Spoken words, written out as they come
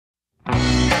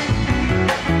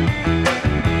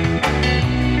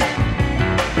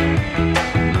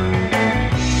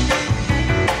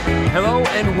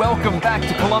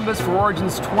back to Columbus for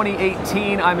Origins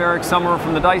 2018. I'm Eric Summer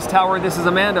from the Dice Tower. This is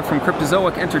Amanda from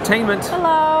Cryptozoic Entertainment.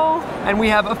 Hello. And we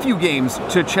have a few games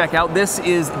to check out. This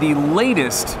is the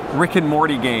latest Rick and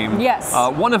Morty game. Yes.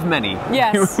 One of many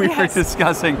yes, we were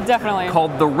discussing. Definitely.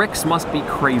 Called The Ricks Must Be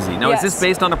Crazy. Now, is this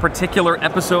based on a particular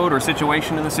episode or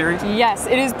situation in the series? Yes,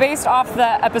 it is based off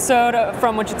the episode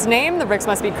from which it's named, The Ricks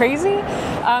Must Be Crazy.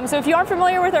 So if you aren't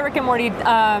familiar with our Rick and Morty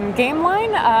game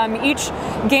line, each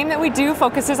game that we do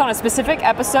focuses on a specific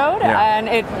episode, and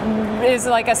it is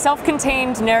like a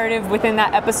self-contained narrative within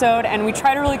that episode, and we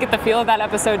try to really get the feel of that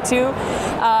episode too.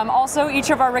 Also, each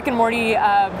of our Rick and Morty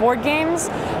board games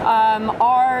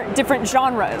are different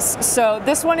genres. So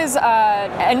this one is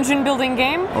an engine building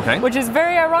game, which is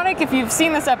very ironic if you've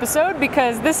seen this episode,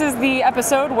 because this is the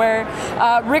episode where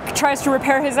Rick tries to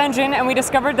repair his engine, and we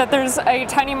discovered that there's a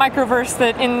tiny microverse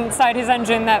that inside his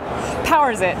engine that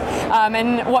powers it.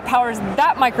 And what powers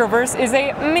that microverse is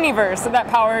a miniverse that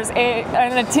powers a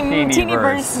teeny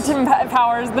verse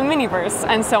powers the miniverse,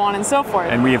 and so on and so forth.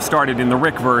 And we have started in the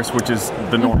Rickverse, which is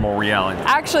the normal reality.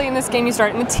 Actually, in this game, you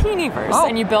start in the teenyverse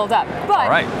and you build up.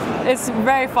 But it's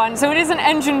very fun. So it is an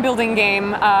engine building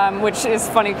game, which is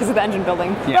funny because of the engine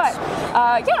building. Yes.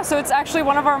 But yeah, so it's actually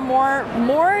one of our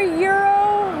more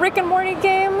Euro Rick and Morty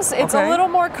games. It's a little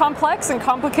more complex and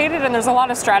complicated, and there's a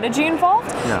lot of strategy involved.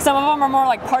 Some of them are more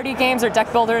like party games or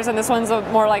deck builders, and this one's a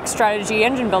more like strategy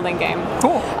engine building game.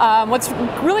 Cool. What's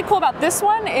really cool about this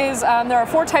one is there are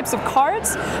 4 types of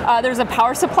cards. There's a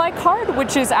power supply card,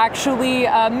 which is actually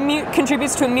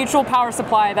contributes to a mutual power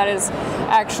supply that is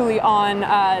actually on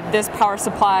this power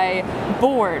supply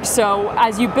board. So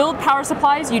as you build power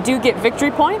supplies, you do get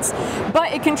victory points,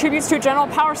 but it contributes to a general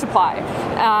power supply.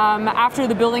 After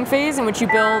the building phase, in which you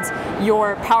build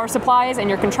your power supplies and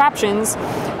your contraptions,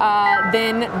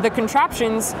 then the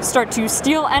contraptions start to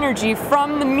steal energy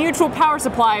from the mutual power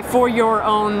supply for your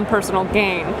own personal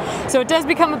gain. So it does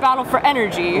become a battle for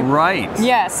energy. Right.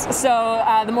 Yes. So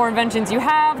the more inventions you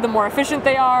have, the more efficient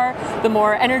they are, the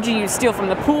more energy you steal from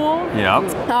the pool.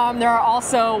 Yep. There are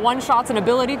also one-shots and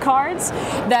ability cards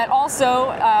that also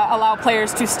allow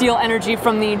players to steal energy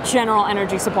from the general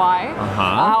energy supply.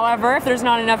 However, if there's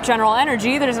not enough general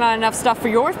energy, there's not enough stuff for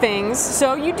your things,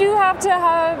 so you do have to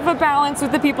have a balance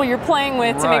with the people you're playing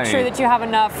with to make sure that you have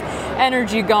enough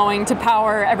energy going to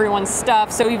power everyone's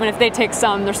stuff, so even if they take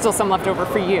some, there's still some left over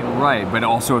for you. Right, but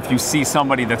also if you see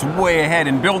somebody that's way ahead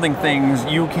in building things,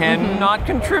 you can not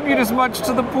contribute as much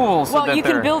to the pool. So well, you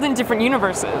can build in different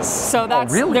universes, so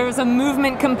that's there's a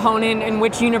movement component in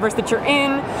which universe that you're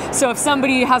in, so if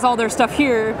somebody has all their stuff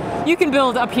here, you can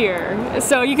build up here,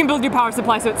 so you can build your power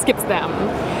supply so it skips them.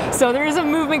 So there is a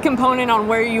movement component on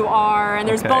where you are, and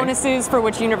there's bonuses for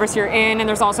which universe you're in, and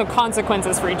there's also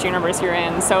consequences for each universe you're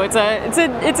in. So it's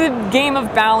a game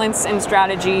of balance and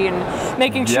strategy and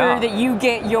making sure that you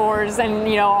get yours, and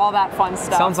all that fun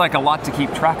stuff. Sounds like a lot to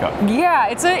keep track of. Yeah,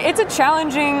 it's a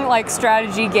challenging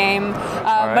strategy game,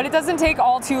 but it doesn't take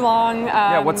all too long.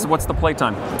 What's the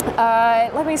playtime?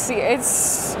 Let me see.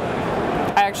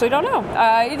 I actually don't know.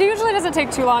 It usually doesn't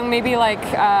take too long, maybe like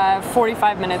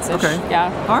 45 minutes-ish. Okay.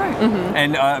 Yeah. All right.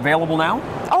 And available now?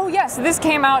 Oh yes, this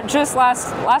came out just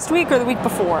last week or the week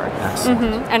before.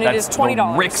 Excellent. And it is $20.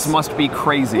 The Ricks Must Be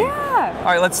Crazy. Yeah. All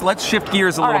right, let's shift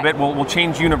gears a little bit. We'll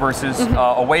change universes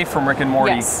away from Rick and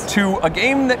Morty to a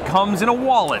game that comes in a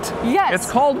wallet. Yes.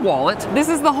 It's called Wallet. This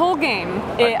is the whole game.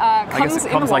 It comes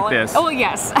in a wallet. Like this. Oh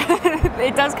yes,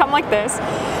 it does come like this.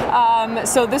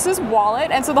 So this is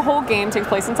Wallet, and so the whole game takes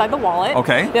place inside the wallet.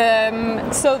 Okay.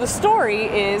 So the story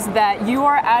is that you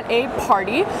are at a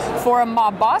party for a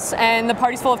mob boss, and the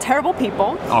party's full of terrible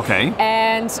people. Okay.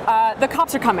 And the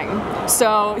cops are coming.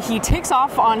 So he takes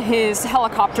off on his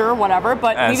helicopter or whatever,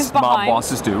 but leaves behind. Mob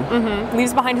bosses do.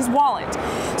 Leaves behind his wallet.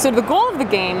 So the goal of the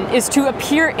game is to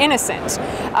appear innocent.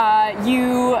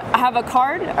 You have a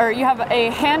card, or you have a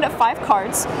hand of 5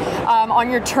 cards.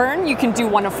 On your turn, you can do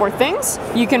one of 4 things.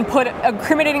 You can put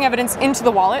incriminating evidence into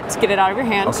the wallet to get it out of your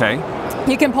hand. Okay.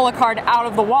 You can pull a card out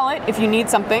of the wallet if you need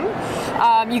something.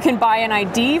 You can buy an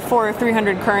ID for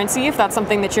 300 currency if that's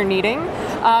something that you're needing.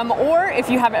 Or if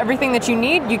you have everything that you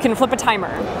need, you can flip a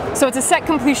timer. So it's a set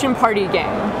completion party game.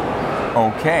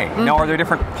 Okay. Now, are there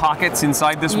different pockets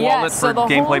inside this wallet for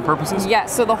gameplay purposes?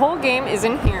 Yes, so the whole game is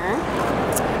in here.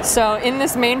 So in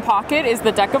this main pocket is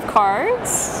the deck of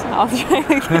cards. I'll try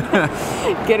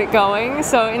to get it going.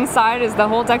 So inside is the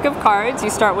whole deck of cards. You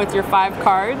start with your 5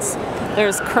 cards.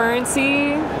 There's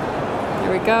currency.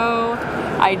 There we go.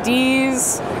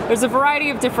 IDs. There's a variety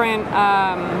of different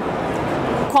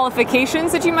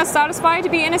qualifications that you must satisfy to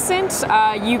be innocent.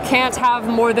 You can't have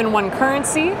more than 1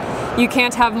 currency. You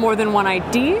can't have more than 1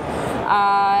 ID.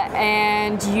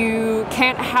 and you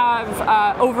can't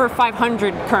have over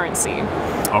 500 currency.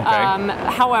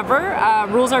 Okay. However,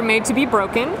 rules are made to be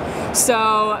broken.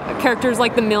 So characters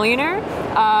like the millionaire,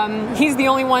 he's the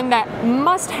only one that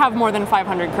must have more than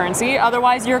 500 currency.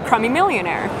 Otherwise, you're a crummy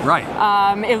millionaire. Right.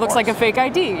 It looks like a fake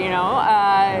ID, you know,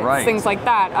 right. Things like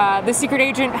that. The secret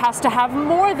agent has to have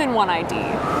more than one ID.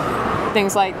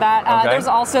 Things like that. Okay. There's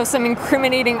also some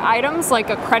incriminating items like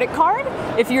a credit card.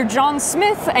 If you're John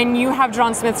Smith and you have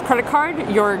John Smith's credit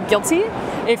card, you're guilty.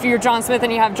 If you're John Smith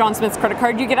and you have John Smith's credit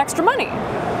card, you get extra money.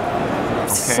 Okay.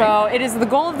 So it is the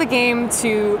goal of the game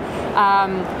to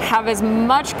have as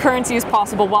much currency as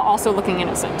possible while also looking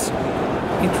innocent.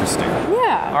 Interesting.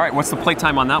 Yeah. All right, what's the play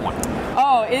time on that one?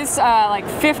 Oh, it's like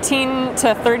 15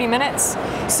 to 30 minutes.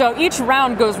 So each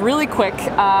round goes really quick.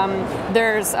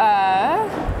 There's...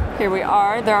 Here we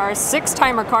are. There are 6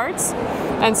 timer cards.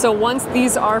 And so once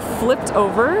these are flipped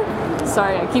over,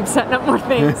 sorry, I keep setting up more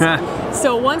things.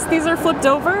 So once these are flipped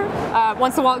over,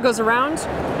 once the wallet goes around,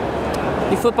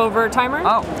 you flip over a timer.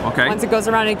 Oh, okay. Once it goes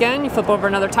around again, you flip over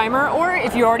another timer. Or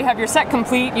if you already have your set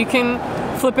complete, you can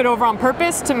flip it over on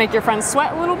purpose to make your friends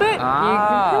sweat a little bit.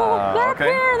 They're up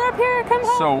here, come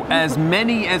home. So as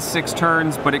many as 6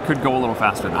 turns, but it could go a little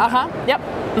faster than that. Yep.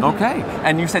 Okay,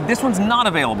 and you said this one's not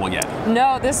available yet.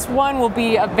 No, this one will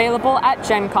be available at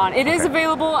Gen Con. It is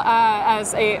available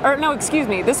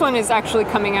this one is actually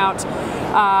coming out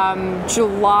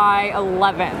July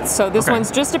 11th. So this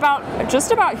one's just about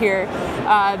here.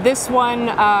 This one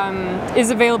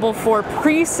is available for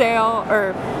pre-sale,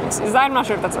 I'm not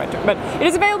sure if that's the right term, but it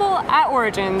is available at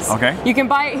Origins. Okay. You can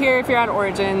buy it here if you're at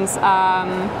Origins.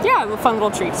 Yeah, a fun little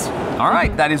treat. All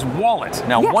right, that is Wallet.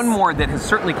 Now, one more that has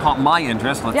certainly caught my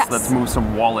interest. Let's move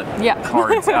some Wallet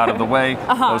cards out of the way.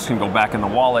 Those can go back in the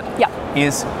wallet.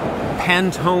 Is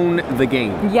Pantone the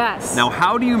game? Yes. Now,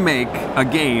 how do you make a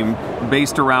game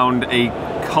based around a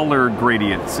color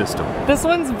gradient system? This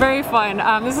one's very fun.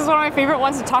 This is one of my favorite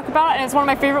ones to talk about, and it's one of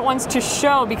my favorite ones to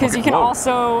show because you can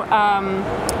also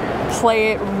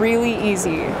play it really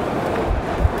easy.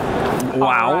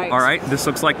 Wow. All right. This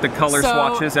looks like the color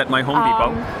swatches at my Home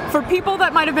Depot. For people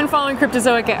that might have been following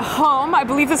Cryptozoic at home, I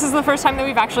believe this is the first time that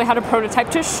we've actually had a prototype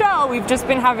to show. We've just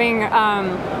been having,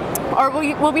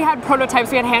 we had prototypes,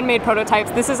 we had handmade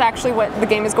prototypes. This is actually what the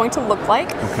game is going to look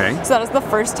like. Okay. So that is the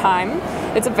first time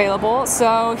it's available.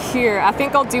 So here, I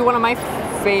think I'll do one of my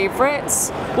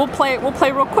favorites. We'll play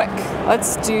real quick.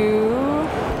 Let's do...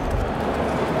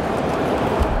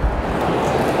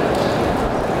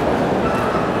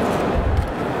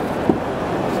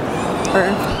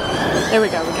 There we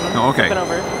go. We can flip it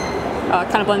over. It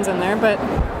kind of blends in there, but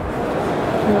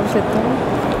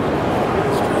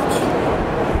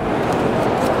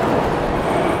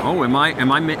Oh,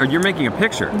 you're making a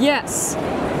picture? Yes.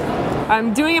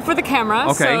 I'm doing it for the camera.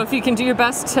 Okay. So if you can do your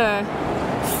best to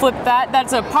flip that,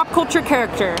 that's a pop culture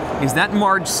character. Is that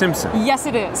Marge Simpson? Yes,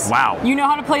 it is. Wow. You know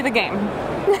how to play the game.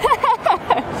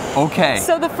 Okay.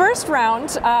 So the first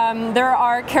round, there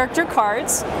are character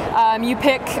cards. You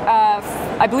pick,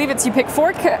 I believe you pick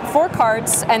four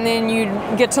cards, and then you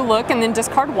get to look and then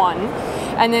discard 1.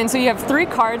 And then so you have 3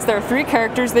 cards. There are 3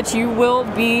 characters that you will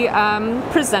be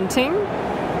presenting.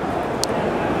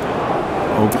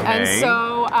 Okay. And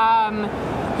so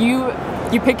you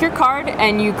pick your card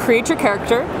and you create your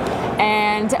character.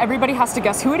 And everybody has to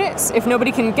guess who it is. If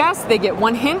nobody can guess, they get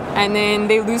 1 hint, and then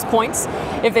they lose points.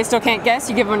 If they still can't guess,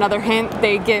 you give them another hint,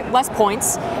 they get less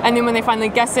points. And then when they finally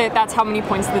guess it, that's how many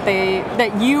points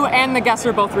that you and the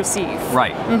guesser both receive.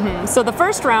 Right. So the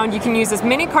first round, you can use as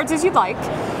many cards as you'd like,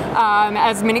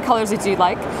 as many colors as you'd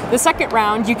like. The second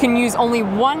round, you can use only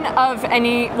one of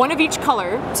each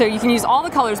color. So you can use all the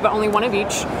colors, but only one of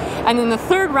each. And then the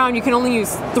third round, you can only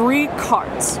use 3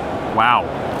 cards. Wow.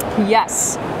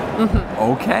 Yes.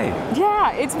 Okay.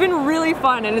 Yeah, it's been really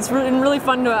fun, and it's been really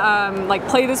fun to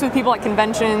play this with people at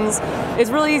conventions. It's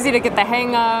really easy to get the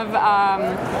hang of,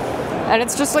 and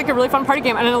it's just like a really fun party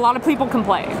game, and a lot of people can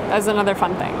play. That's another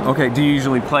fun thing. Okay, do you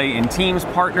usually play in teams,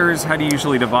 partners? How do you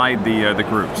usually divide the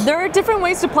groups? There are different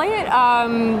ways to play it.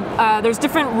 There's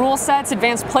different rule sets,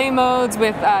 advanced play modes.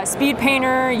 With Speed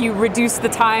Painter, you reduce the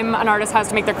time an artist has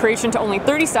to make their creation to only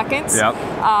 30 seconds. Yep.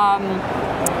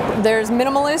 There's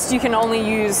Minimalist, you can only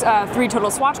use 3 total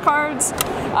swatch cards.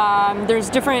 There's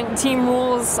different team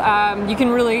rules. You can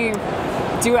really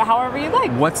do it however you like.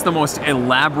 What's the most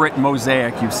elaborate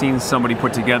mosaic you've seen somebody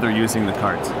put together using the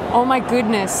cards? Oh my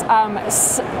goodness.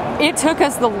 It took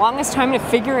us the longest time to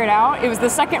figure it out. It was the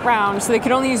second round, so they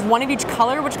could only use 1 of each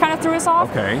color, which kind of threw us off.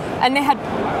 Okay. And they had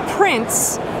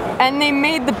prints, and they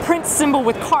made the print symbol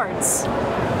with cards,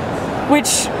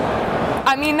 which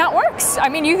I mean, that works. I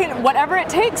mean, you can, whatever it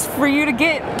takes for you to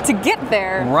get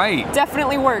there. Right.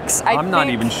 Definitely works. I'm not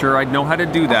even sure I'd know how to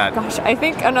do that. Oh, gosh, I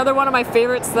think another one of my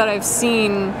favorites that I've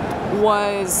seen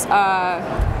was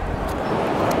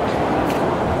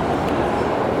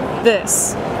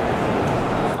this.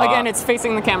 Again, it's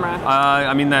facing the camera.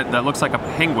 I mean, that looks like a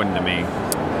penguin to me.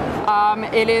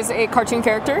 It is a cartoon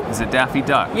character. Is it Daffy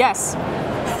Duck? Yes.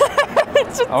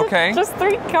 Okay. Just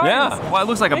 3 cards. Yeah. Well, it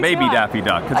looks like a baby Daffy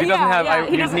Duck because he doesn't have.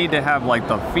 He doesn't need to have like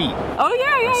the feet. Oh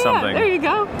yeah. Something. There you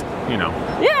go. You know.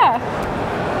 Yeah.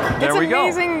 There we go.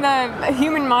 It's amazing the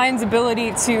human mind's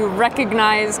ability to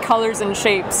recognize colors and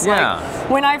shapes. Yeah. Like,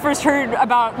 when I first heard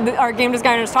about our game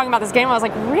designers talking about this game, I was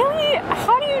like, really?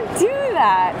 How do you do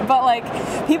that? But like,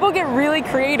 people get really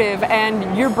creative,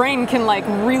 and your brain can like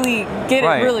really get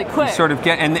it really quick. You sort of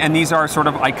get, and these are sort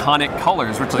of iconic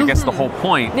colors, which I guess the whole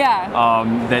point. Yeah.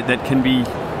 That can be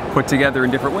put together in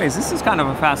different ways. This is kind of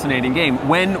a fascinating game.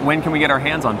 When can we get our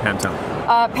hands on Pantone?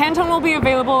 Pantone will be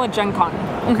available at Gen Con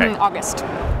in August.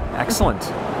 Excellent.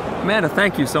 Amanda,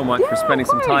 thank you so much for spending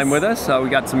some time with us. We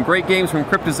got some great games from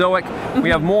Cryptozoic. We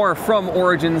have more from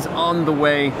Origins on the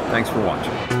way. Thanks for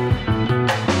watching.